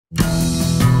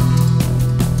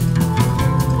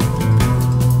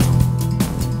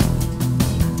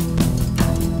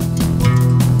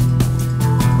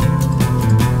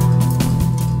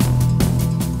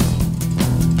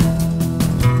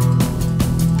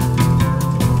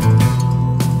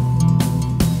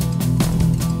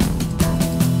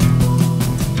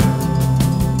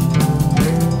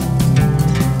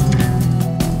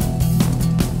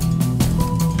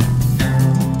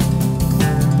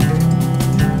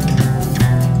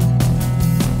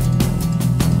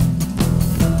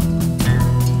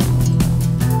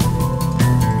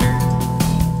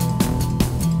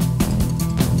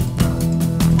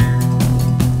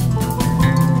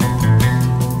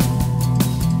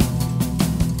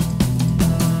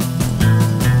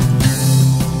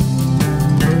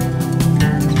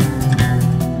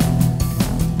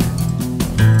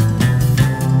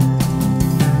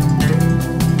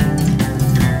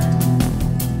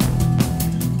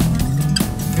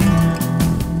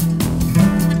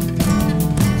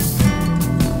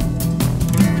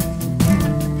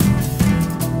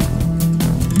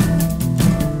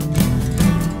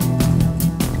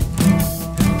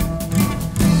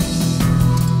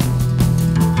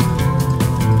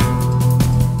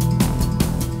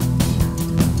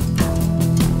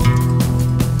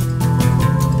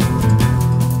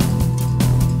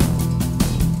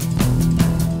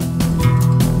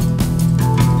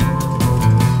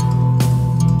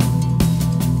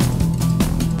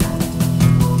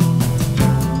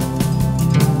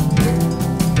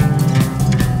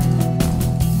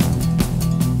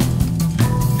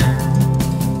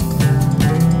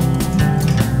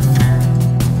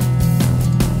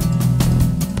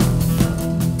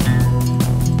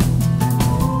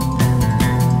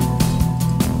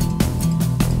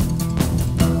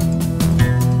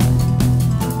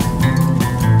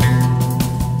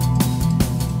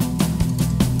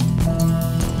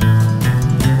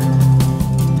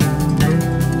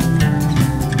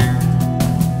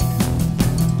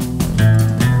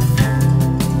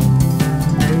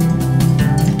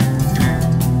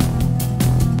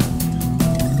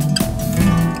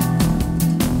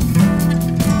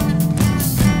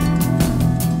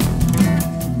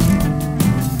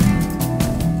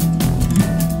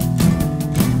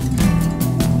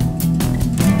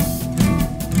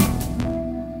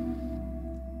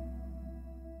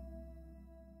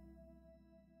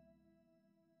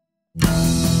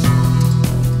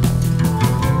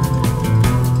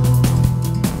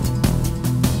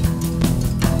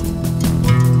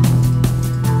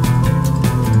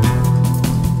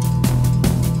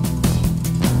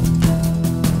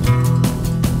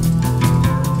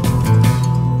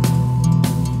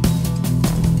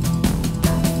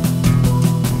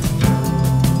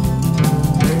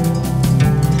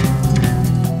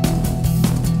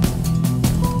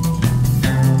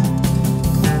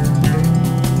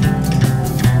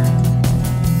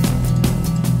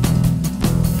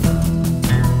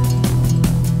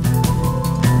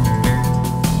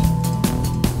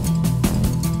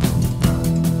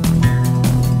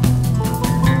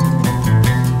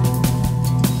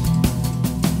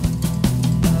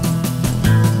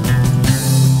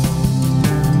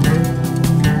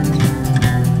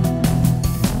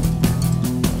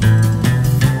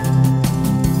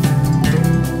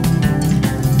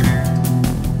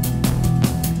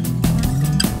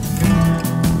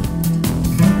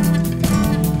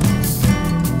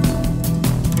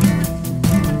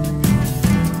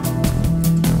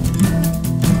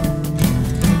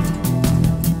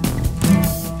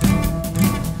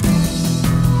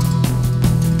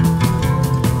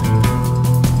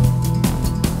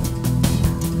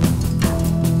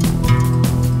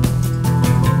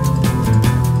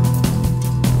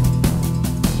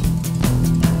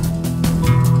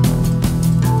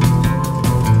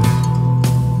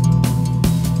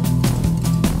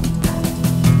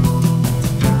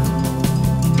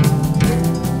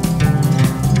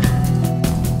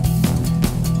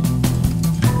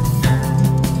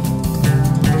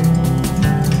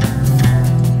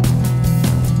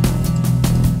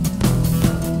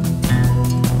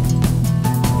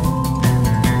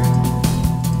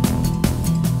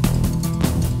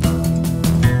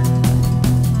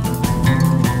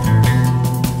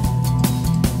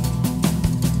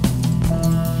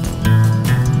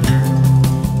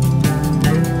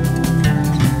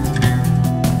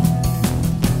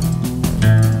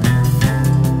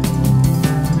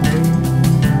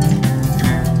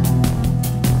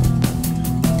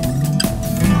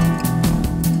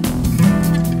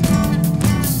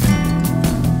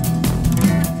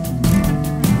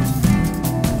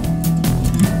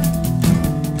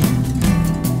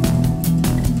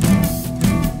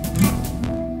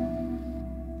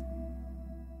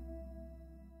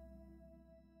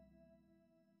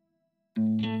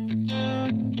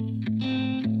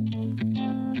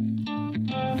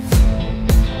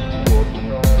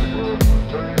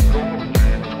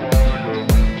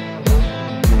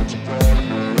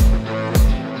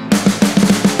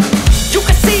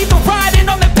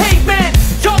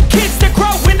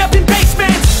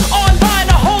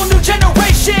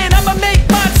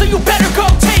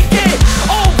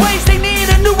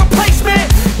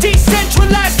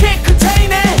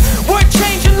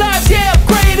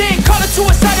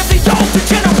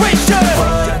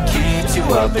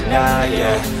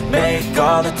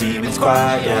demons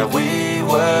quiet, yeah. We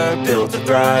were built to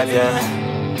thrive, yeah.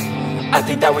 I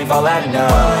think that we've all had enough.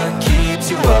 What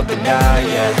keeps you up at night,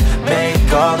 yeah.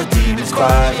 Make all the demons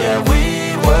quiet, yeah.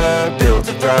 We were built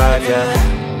to thrive, yeah.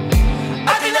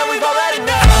 I think that we've all had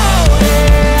enough,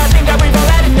 yeah. I think that we've all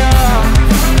had enough.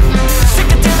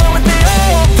 Sick of dealing with the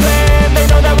old plan. They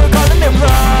know that we're calling it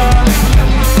wrong.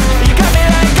 You got me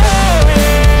like, oh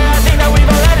yeah. I think that we've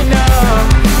all had enough.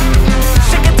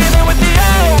 Sick of dealing with the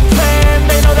old plan.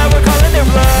 They know that we're calling it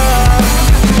wrong.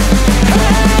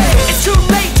 Hey, it's too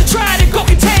late to try to go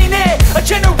contain it. A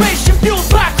generation fueled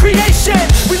by creation.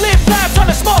 We live lives on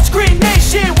a small screen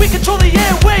nation. We control the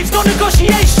airwaves, no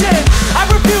negotiation. I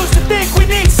refuse to think we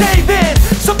need saving.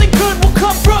 Something good will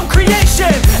come from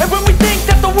creation. And when we think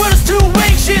that the world is too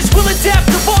anxious, we'll adapt,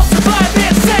 evolve, survive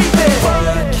and save it.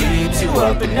 What keeps you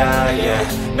up at night, yeah.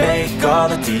 Make all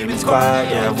the demons quiet,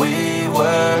 yeah. We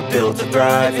were built to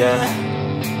thrive, yeah.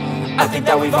 I think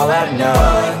that we've all had enough.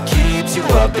 What keeps you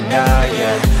up at night,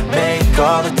 yeah. Make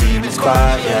all the demons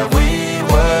quiet, yeah. We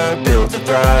were built to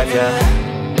thrive, yeah.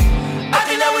 I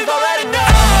think that we've all had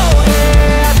enough,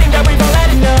 yeah. I think that we've all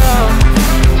had enough.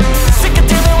 Sick of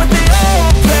dealing with the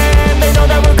old plan. They know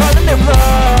that we're calling it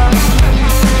wrong.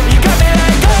 You got me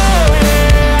like, oh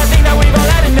yeah. I think that we've all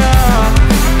had enough.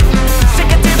 Sick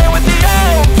of dealing with the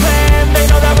old plan. They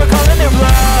know that we're calling it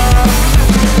wrong.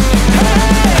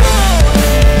 Hey, oh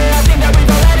yeah. I think that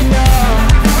we've all had enough.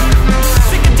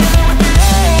 Sick of dealing with the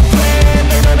old plan.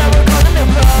 They know that we're calling it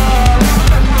wrong.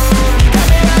 You got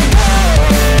me like, oh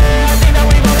yeah. I think that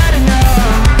we've all had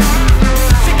enough.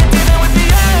 Sick of dealing with the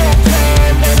old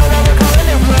plan. They know that we're calling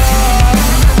it wrong.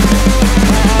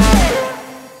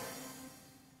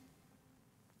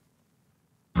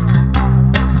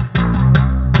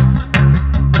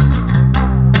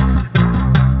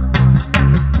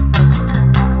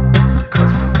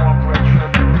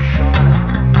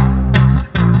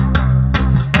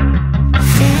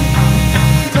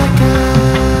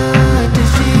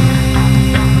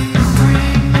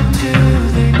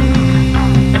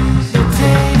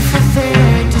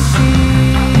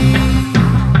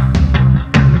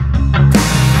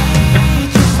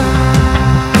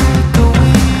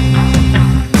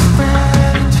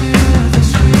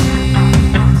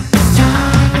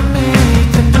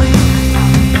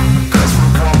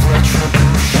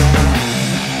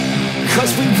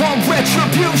 Cause we want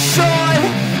retribution.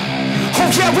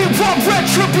 Oh yeah, we want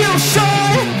retribution.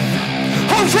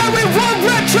 Oh yeah, we want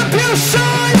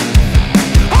retribution.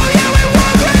 Oh yeah, we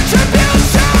want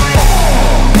retribution.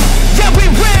 Yeah, we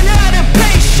ran out of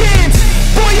patience.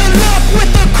 Boil up with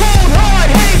the cold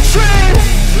hard hatred.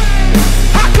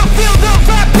 I can feel the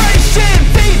vibration.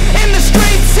 Feet in the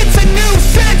streets, it's a new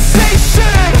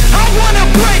sensation. I wanna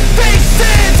break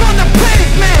faces on the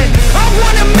pavement. I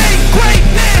wanna make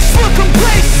greatness look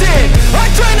complacent.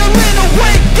 Adrenaline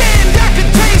awakened, I can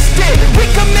taste it. We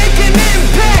can make an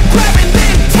impact, grab and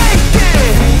then take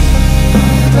it.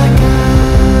 Like a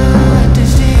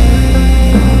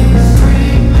disease,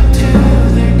 bring them to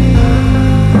their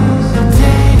knees. No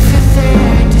pain for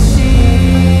their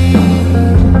disease.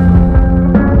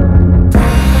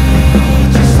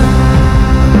 Breathe just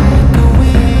like a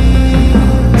weed,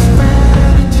 spread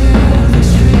into the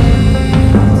streets.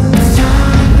 It's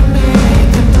time to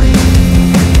make them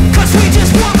bleed. Cause we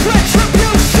just want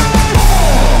retribution.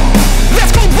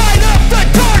 Let's go light up the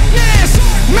darkness.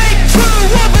 Make true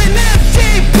of an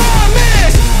empty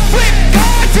promise. Flip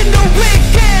cards into weak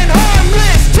and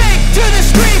harmless. Take to the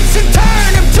streets and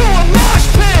turn them to a mosh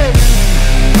pit.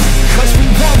 Cause we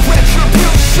want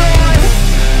retribution.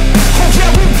 Oh yeah,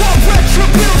 we want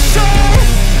retribution.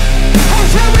 Oh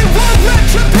yeah, we want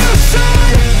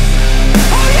retribution.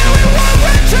 Oh yeah, we want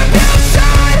retribution.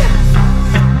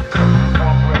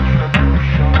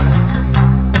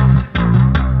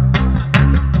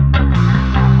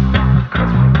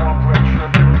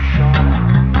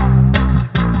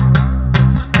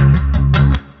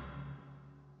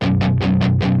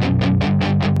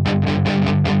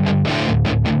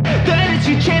 That is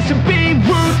your chance to be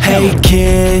ruthless. Hey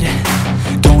kid,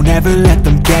 don't ever let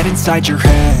them get inside your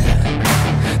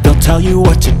head. They'll tell you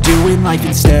what to do in life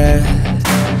instead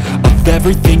of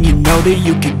everything you know that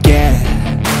you could get.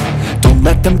 Don't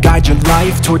let them guide your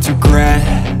life towards regret.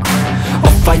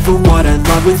 I'll fight for what I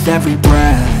love with every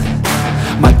breath.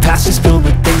 My past is filled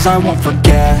with things I won't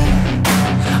forget.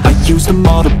 I use them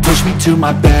all to push me to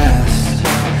my best.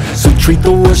 So treat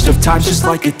the worst of times just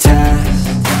like a test.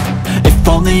 If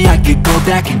only I could go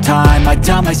back in time, I'd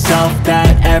tell myself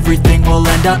that everything will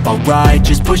end up alright.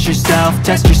 Just push yourself,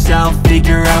 test yourself,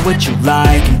 figure out what you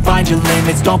like, and find your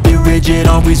limits, don't be rigid,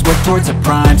 always work towards a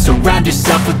prime. Surround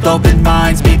yourself with open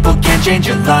minds, people can change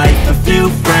your life. A few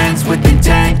friends with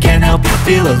intent can help you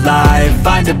feel alive.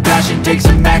 Find a passion, take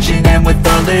some action, and with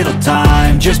a little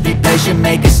time, just be patient,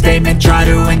 make a statement, try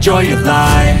to enjoy your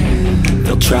life.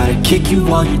 They'll try to kick you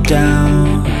while you're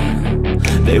down,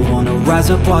 they wanna rise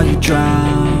up while you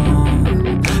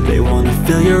drown. They wanna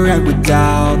fill your head with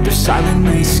doubt, they're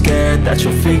silently scared that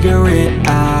you'll figure it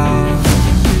out.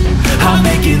 I'll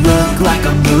make it look like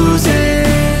I'm losing,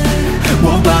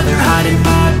 won't bother hiding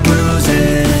my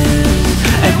bruises.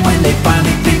 And when they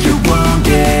finally think you're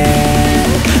wounded,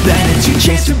 then it's your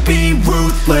chance to be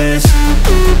ruthless.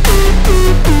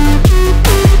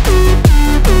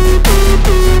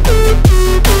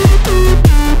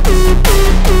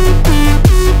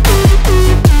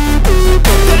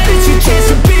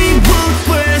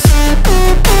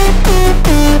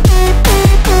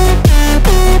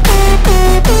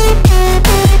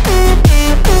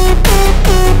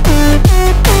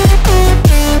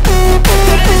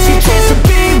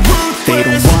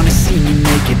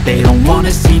 They don't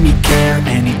wanna see me care.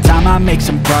 Anytime I make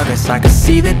some progress, I can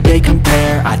see that they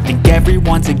compare. I think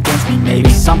everyone's against me, maybe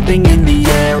something in the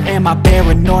air. Am I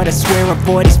paranoid? I swear a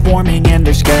void is forming and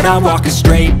they're scared. I walk a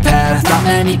straight path, not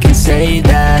many can say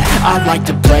that. I like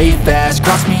to play fast,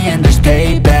 cross me and there's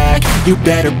payback. You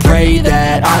better pray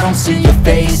that I don't see your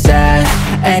face at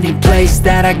any place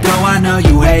that I go. I know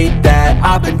you hate that.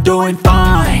 I've been doing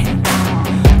fine,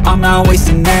 I'm not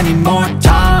wasting any more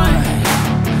time.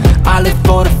 I live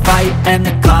for the fight and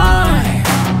the climb,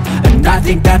 and I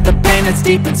think that the pain that's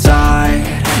deep inside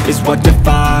is what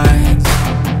defines.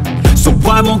 So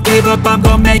I won't give up, I'm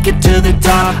gonna make it to the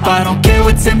top. I don't care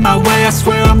what's in my way, I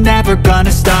swear I'm never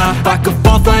gonna stop. I could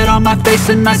fall flat on my face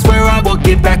and I swear I will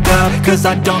get back up, cause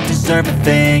I don't deserve a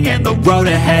thing and the road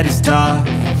ahead is tough.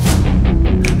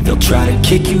 They'll try to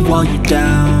kick you while you're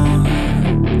down,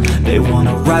 they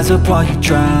wanna rise up while you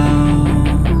drown.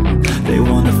 They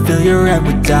wanna fill your head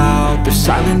with doubt, they're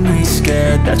silently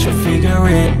scared that you'll figure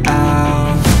it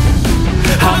out.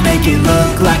 I'll make it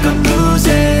look like I'm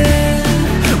losing,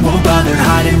 won't bother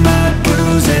hiding my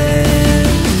bruises.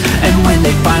 And when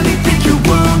they finally think you're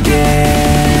wounded,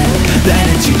 then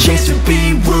it's your chance to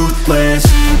be ruthless.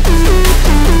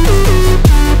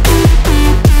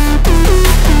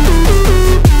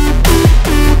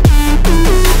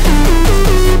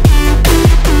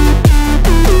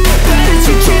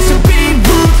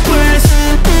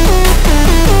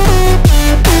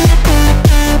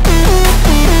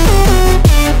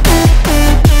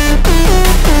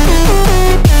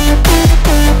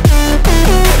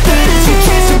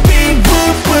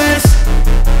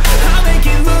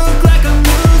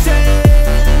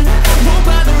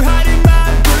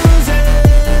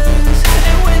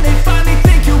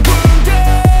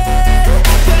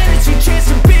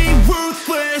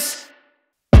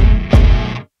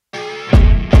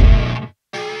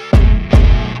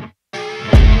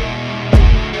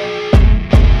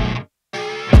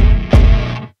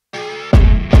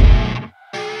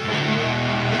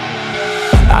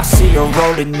 I see her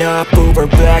rolling up, Uber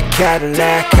black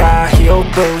Cadillac, high heel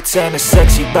boots and a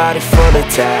sexy body full of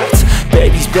tats.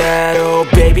 Baby's bad, oh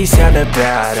baby's hella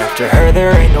bad. After her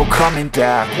there ain't no coming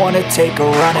back, wanna take a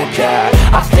run at that.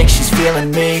 I think she's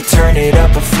feeling me, turn it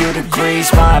up a few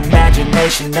degrees. My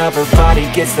imagination of her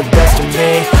body gets the best of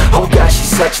me. Oh gosh,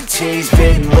 she's such a tease,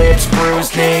 bitten lips,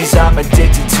 bruised knees. I'm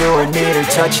addicted to her, need her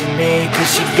touching me,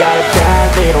 cause she got a bad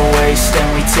little waist. And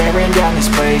we tearing down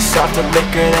this place, off the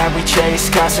liquor that we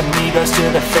chase. Got some egos to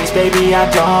the face, baby I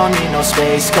don't need no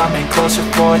space. Coming closer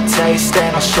for a taste,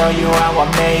 and I'll show you how I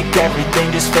make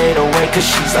everything just fade away. Cause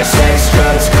she's like sex,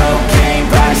 drugs, cocaine,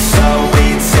 body so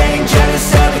insane.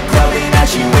 Jealous of the clothing that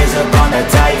she wears up on that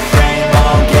tight frame.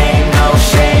 All game, no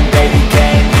shame, baby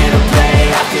came here to play.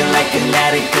 I feel like an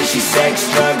addict cause she's sex,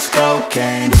 drugs,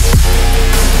 cocaine.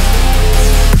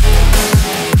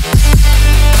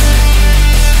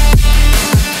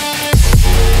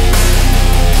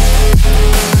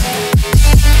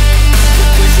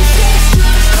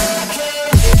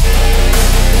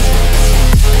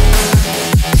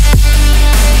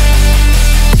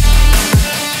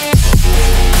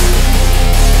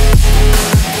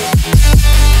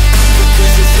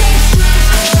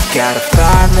 Got a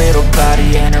fine little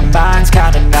body and her mind's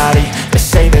kinda naughty. They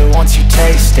say that once you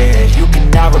taste it, you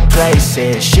cannot replace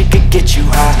it. She could get you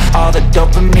high, all the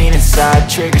dopamine inside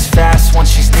triggers fast once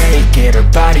she's naked. Her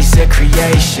body's a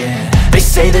creation, They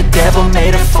say the devil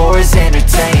made her for his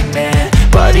entertainment,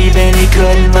 but even he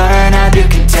couldn't learn how to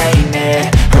contain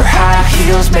it. Her high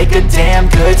heels make a damn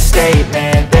good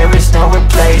statement. There is no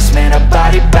replacement, a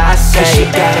body by Satan. 'Cause she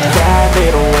got a bad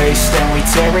little waist, and we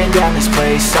tearing down this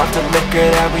place off the liquor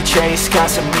that we chase. Got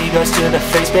some egos to the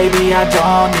face, baby, I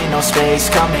don't need no space.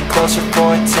 Coming closer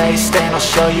for a taste, and I'll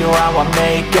show you how I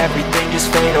make everything just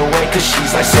fade away. 'Cause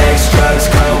she's like sex, drugs,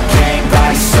 cocaine,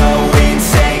 body so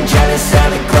insane. Jealous of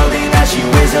the clothing that she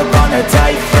wears up on her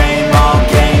tight frame. All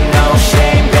game, no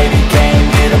shame, baby came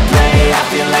here to play. I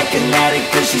feel like an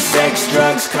addict 'cause she's sex,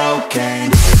 drugs, cocaine.